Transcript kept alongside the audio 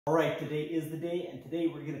All right, today is the day, and today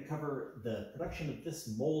we're going to cover the production of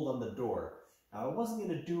this mold on the door. Now, I wasn't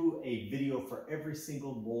going to do a video for every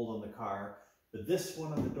single mold on the car, but this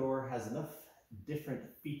one on the door has enough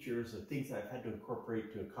different features and things that I've had to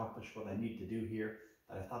incorporate to accomplish what I need to do here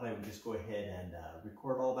that I thought I would just go ahead and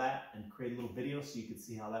record all that and create a little video so you can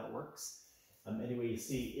see how that works. Anyway, you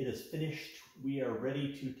see it is finished. We are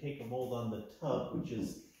ready to take a mold on the tub, which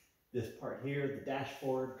is this part here, the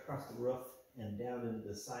dashboard, across the roof, and down into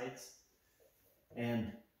the sides.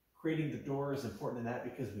 And creating the door is important in that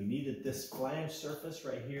because we needed this flange surface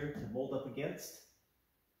right here to mold up against.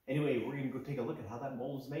 Anyway, we're going to go take a look at how that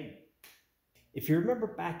mold is made. If you remember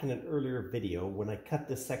back in an earlier video when I cut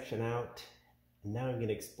this section out, now I'm going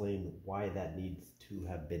to explain why that needs to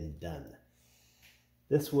have been done.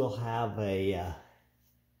 This will have a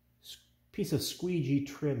piece of squeegee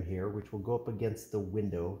trim here which will go up against the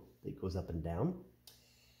window that goes up and down.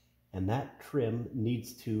 And that trim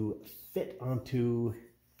needs to fit onto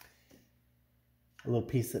a little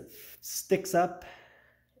piece that sticks up.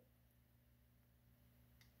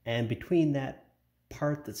 And between that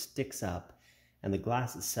part that sticks up and the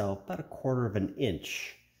glass itself, about 1/4 of an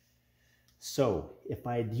inch. So if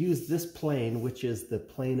I'd used this plane, which is the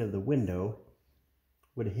plane of the window,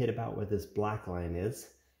 would have hit about where this black line is.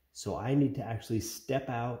 So I need to actually step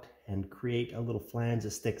out and create a little flange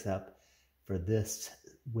that sticks up for this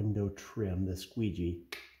window trim, the squeegee,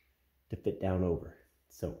 to fit down over.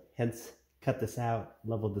 So hence, cut this out,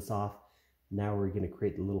 leveled this off. Now we're going to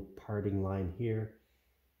create a little parting line here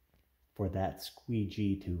for that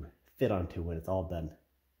squeegee to fit onto when it's all done.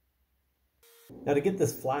 Now to get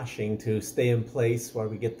this flashing to stay in place while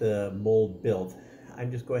we get the mold built,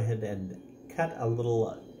 I'm just go ahead and cut a little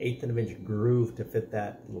 1/8 of an inch groove to fit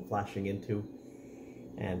that little flashing into.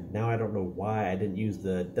 And now I don't know why I didn't use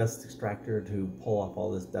the dust extractor to pull off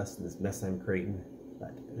all this dust and this mess I'm creating,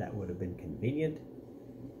 but that would have been convenient.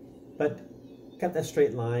 But cut that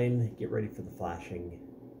straight line, get ready for the flashing.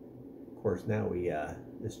 Of course, now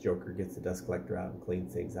this joker gets the dust collector out and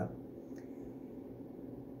cleans things up.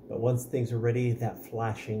 But once things are ready, that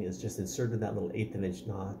flashing is just inserted in that little 1/8 of an inch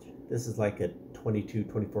notch. This is like a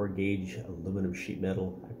 22-24 gauge aluminum sheet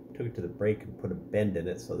metal. I took it to the brake and put a bend in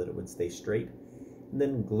it so that it would stay straight, and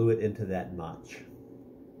then glue it into that notch.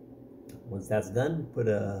 Once that's done, put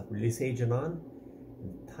a release agent on,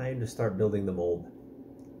 and time to start building the mold.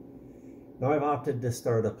 Now I've opted to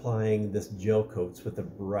start applying this gel coats with a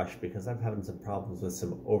brush because I'm having some problems with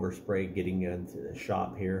some overspray getting into the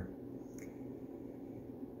shop here.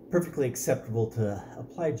 Perfectly acceptable to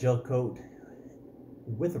apply gel coat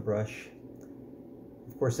with a brush.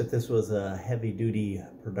 Of course, if this was a heavy-duty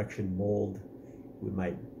production mold, we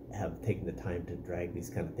might have taken the time to drag these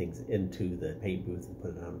kind of things into the paint booth and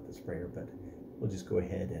put it on with the sprayer, but we'll just go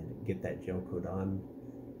ahead and get that gel coat on.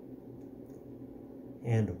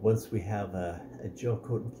 And once we have a gel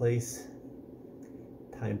coat in place,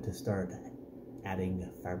 time to start adding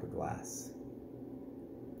fiberglass.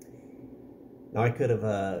 Now I could have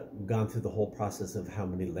gone through the whole process of how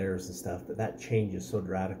many layers and stuff, but that changes so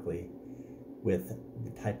dramatically with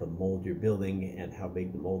the type of mold you're building and how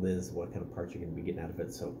big the mold is, what kind of parts you're going to be getting out of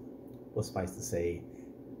it. So we'll suffice to say,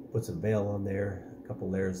 put some veil on there, a couple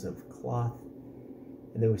layers of cloth,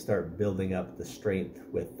 and then we start building up the strength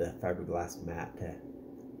with the fiberglass mat to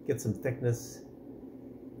get some thickness.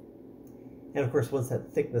 And of course, once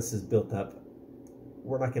that thickness is built up,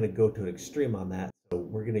 we're not going to go to an extreme on that. So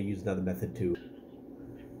we're going to use another method too.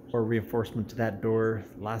 For reinforcement to that door,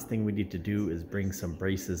 the last thing we need to do is bring some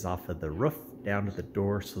braces off of the roof down to the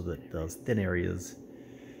door so that those thin areas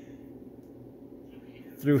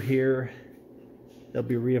through here, they'll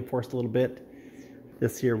be reinforced a little bit.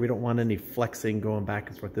 This here, we don't want any flexing going back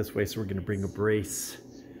and forth this way, so we're going to bring a brace.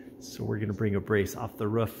 So we're going to bring a brace off the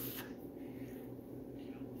roof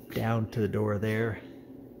down to the door there.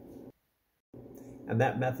 And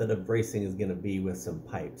that method of bracing is going to be with some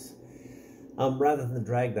pipes. Rather than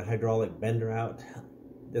drag the hydraulic bender out,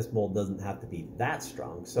 this mold doesn't have to be that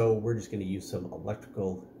strong, so we're just going to use some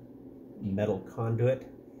electrical metal conduit.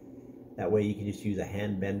 That way you can just use a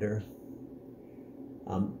hand bender.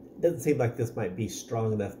 It doesn't seem like this might be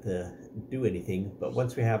strong enough to do anything, but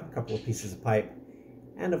once we have a couple of pieces of pipe,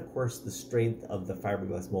 and of course the strength of the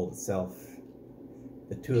fiberglass mold itself,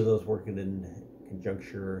 the two of those working in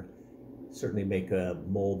conjunction certainly make a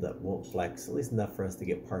mold that won't flex, at least enough for us to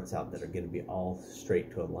get parts out that are going to be all straight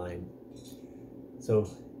to a line. So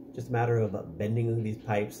just a matter of bending these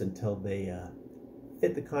pipes until they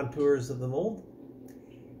fit the contours of the mold.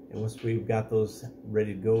 And once we've got those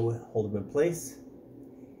ready to go, hold them in place.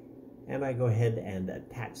 And I go ahead and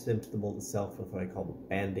attach them to the mold itself with what I call the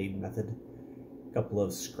band-aid method. a couple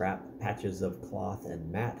of scrap patches of cloth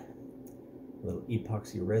and mat, a little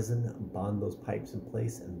epoxy resin, bond those pipes in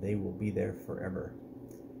place, and they will be there forever.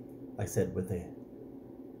 Like I said, with a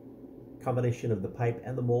combination of the pipe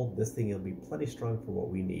and the mold, this thing will be plenty strong for what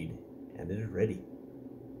we need, and it is ready.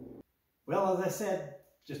 Well, as I said,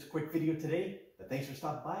 just a quick video today, but thanks for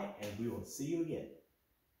stopping by, and we will see you again.